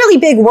really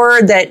big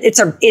word that it's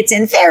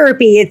in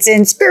therapy, it's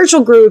in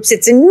spiritual groups,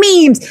 it's in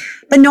memes,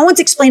 but no one's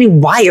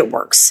explaining why it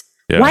works.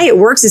 Yeah. Why it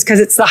works is because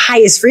it's the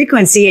highest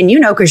frequency, and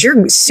because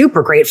you're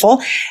super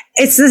grateful,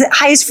 it's the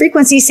highest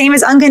frequency, same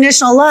as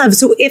unconditional love.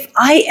 So if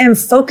I am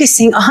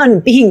focusing on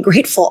being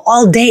grateful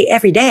all day,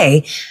 every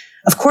day,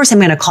 of course I'm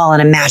going to call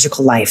in a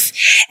magical life.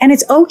 And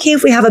it's okay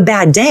if we have a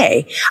bad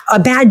day. A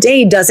bad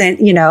day doesn't,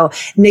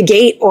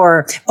 negate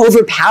or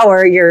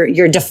overpower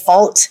your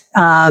default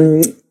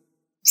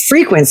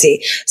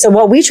frequency. So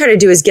what we try to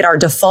do is get our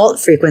default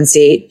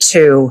frequency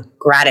to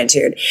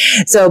gratitude.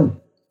 So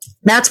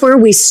that's where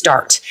we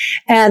start.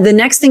 And the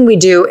next thing we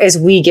do is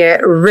we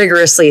get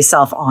rigorously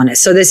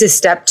self-honest. So this is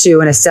step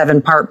 2 in a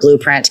 7-part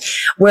blueprint,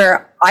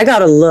 where I got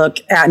to look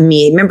at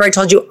me. Remember I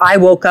told you I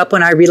woke up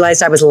when I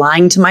realized I was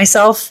lying to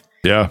myself?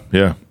 Yeah.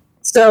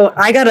 So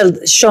I got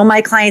to show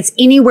my clients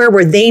anywhere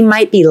where they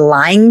might be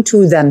lying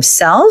to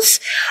themselves,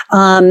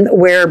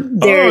 where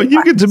they're... Oh,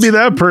 you get to be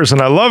that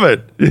person. I love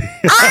it.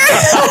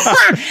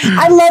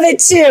 I love it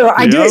too.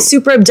 I do it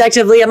super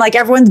objectively. I'm like,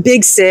 everyone's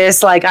big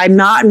sis. Like, I'm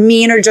not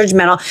mean or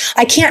judgmental.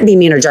 I can't be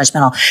mean or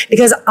judgmental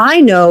because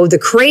I know the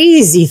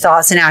crazy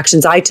thoughts and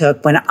actions I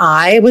took when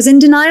I was in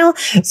denial.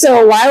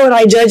 So why would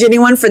I judge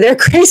anyone for their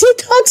crazy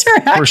thoughts or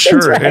actions? For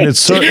sure. Right? And it's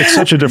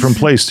such a different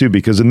place too,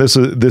 because, and this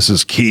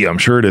is key, I'm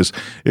sure it is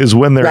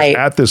when they're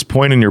at this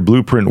point in your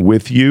blueprint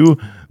with you,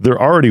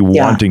 they're already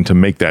wanting to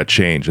make that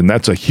change. And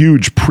that's a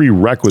huge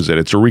prerequisite.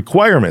 It's a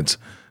requirement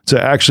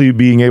to actually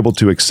being able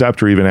to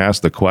accept or even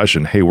ask the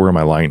question, hey, where am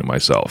I lying to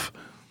myself?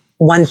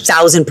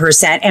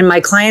 1000%. And my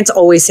clients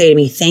always say to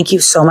me, thank you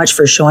so much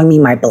for showing me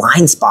my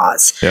blind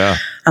spots. Yeah.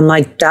 I'm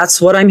like,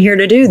 that's what I'm here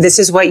to do. This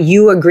is what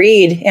you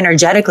agreed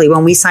energetically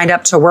when we signed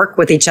up to work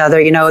with each other,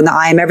 in the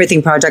I Am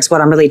Everything Project's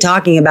what I'm really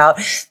talking about.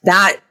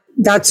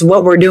 That's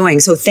what we're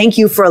doing. So thank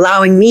you for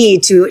allowing me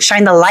to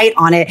shine the light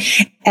on it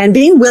and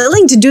being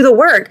willing to do the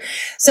work.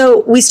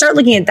 So we start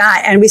looking at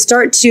that, and we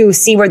start to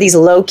see where these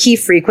low key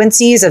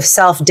frequencies of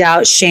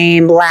self-doubt,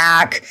 shame,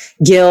 lack,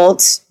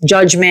 guilt,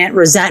 judgment,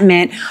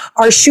 resentment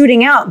are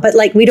shooting out. But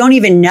we don't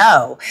even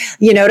know,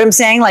 you know what I'm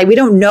saying? We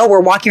don't know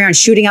we're walking around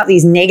shooting out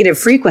these negative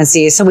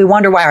frequencies. So we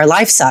wonder why our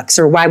life sucks,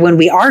 or why when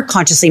we are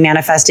consciously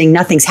manifesting,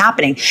 nothing's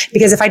happening.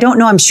 Because if I don't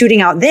know I'm shooting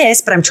out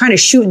this, but I'm trying to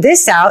shoot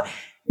this out,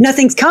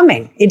 nothing's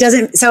coming. It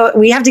doesn't. So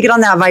we have to get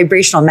on that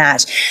vibrational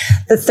match.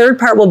 The third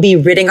part will be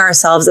ridding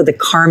ourselves of the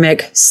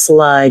karmic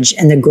sludge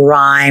and the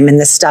grime and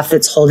the stuff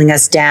that's holding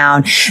us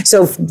down.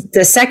 So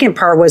the second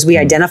part was we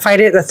identified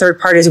it. The third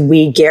part is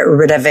we get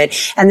rid of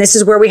it. And this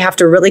is where we have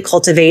to really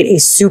cultivate a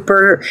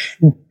super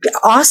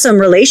awesome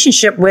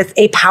relationship with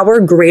a power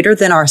greater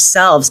than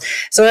ourselves.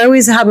 So I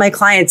always have my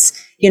clients,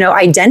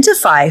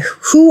 identify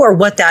who or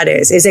what that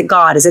is. Is it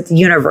God? Is it the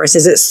universe?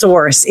 Is it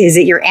source? Is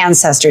it your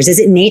ancestors? Is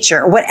it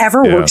nature?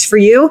 Whatever works for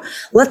you.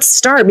 Let's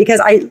start,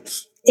 because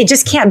it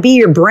just can't be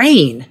your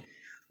brain.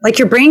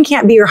 Your brain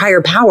can't be your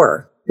higher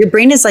power. Your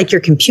brain is like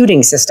your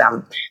computing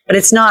system, but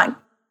it's not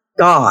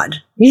God,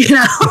 And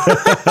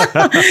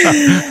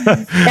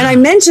I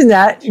mentioned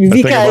that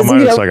because,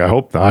 I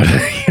hope not.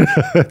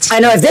 I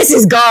know if this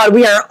is God,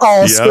 we are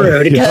all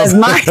screwed because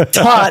my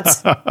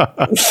thoughts. But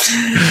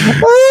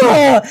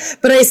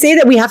I say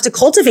that we have to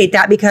cultivate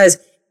that, because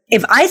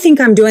if I think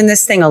I'm doing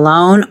this thing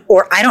alone,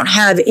 or I don't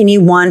have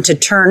anyone to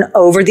turn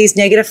over these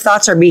negative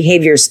thoughts or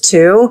behaviors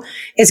to,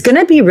 it's going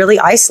to be really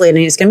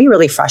isolating. It's going to be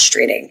really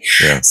frustrating.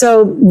 Yeah.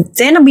 So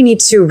then we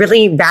need to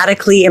really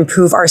radically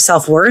improve our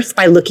self-worth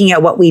by looking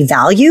at what we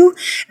value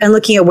and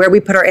looking at where we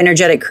put our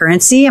energetic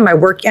currency. Am I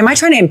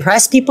trying to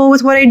impress people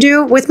with what I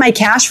do with my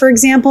cash, for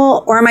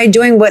example, or am I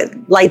doing what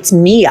lights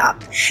me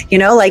up?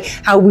 Like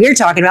how we're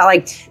talking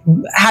about,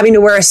 having to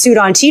wear a suit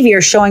on TV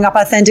or showing up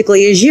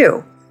authentically as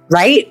you.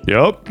 Right?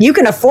 Yep. You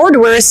can afford to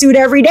wear a suit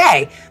every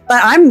day, but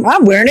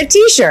I'm wearing a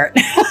t-shirt.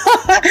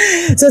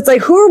 So it's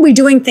like, who are we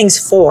doing things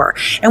for?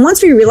 And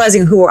once we're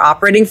realizing who we're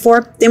operating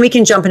for, then we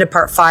can jump into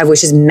part 5,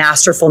 which is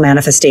masterful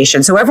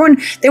manifestation. So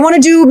everyone, they want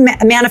to do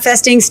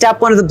manifesting step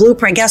 1 of the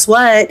blueprint. Guess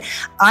what?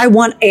 I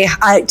want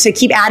to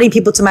keep adding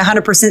people to my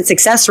 100%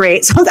 success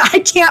rate so that I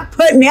can't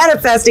put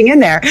manifesting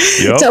in there.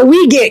 Yep. So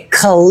we get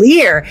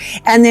clear,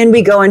 and then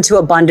we go into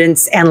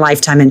abundance and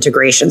lifetime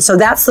integration. So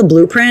that's the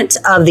blueprint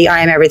of the I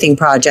Am Everything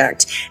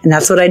project. And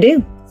that's what I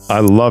do. I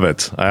love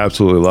it. I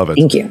absolutely love it.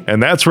 Thank you.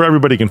 And that's where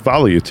everybody can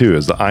follow you too,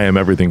 is the I Am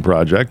Everything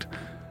project.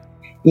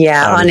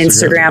 Yeah, on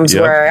Instagram's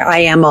where I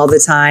am all the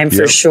time,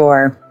 for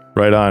sure.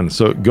 Right on.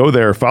 So go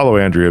there, follow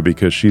Andrea,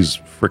 because she's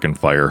freaking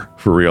fire,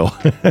 for real.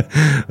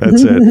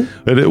 That's it.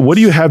 But what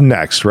do you have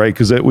next, right?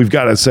 Because we've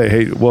got to say,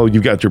 hey, well,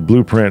 you've got your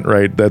blueprint,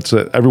 right? That's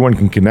everyone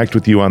can connect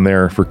with you on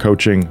there for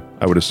coaching,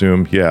 I would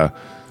assume. Yeah.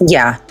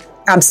 Yeah,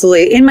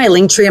 absolutely. In my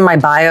link tree in my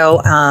bio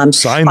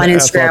Sign on the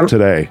Instagram F up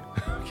today.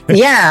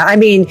 Yeah, I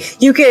mean,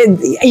 you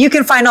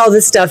can find all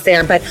this stuff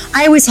there, but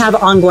I always have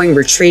ongoing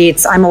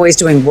retreats. I'm always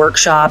doing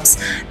workshops.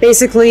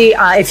 Basically,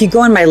 if you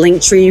go in my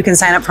link tree, you can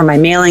sign up for my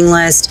mailing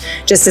list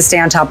just to stay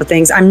on top of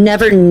things. I'm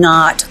never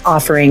not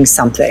offering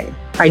something.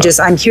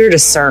 I'm here to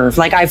serve.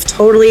 Like I'm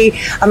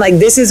like,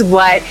 this is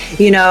what,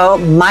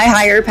 my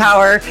higher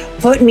power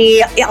put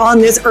me on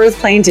this earth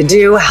plane to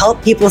do,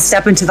 help people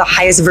step into the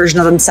highest version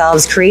of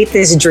themselves, create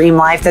this dream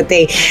life that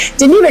they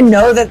didn't even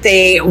know that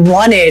they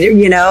wanted,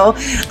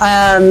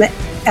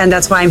 and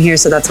that's why I'm here.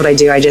 So that's what I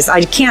do. I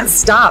can't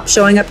stop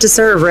showing up to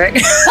serve, Rick.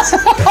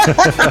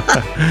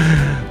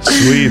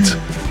 Sweet.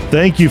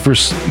 Thank you for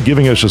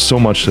giving us just so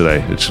much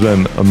today. It's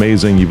been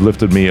amazing. You've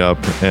lifted me up.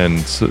 And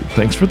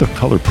thanks for the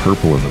color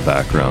purple in the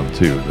background,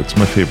 too. That's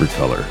my favorite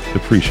color.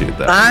 Appreciate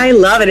that. I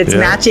love it. It's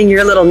matching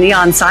your little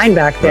neon sign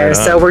back there. Right,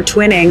 so we're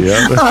twinning.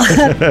 Yep.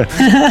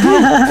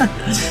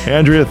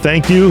 Andrea,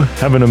 thank you.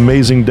 Have an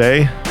amazing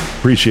day.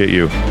 Appreciate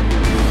you.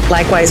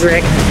 Likewise,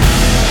 Rick.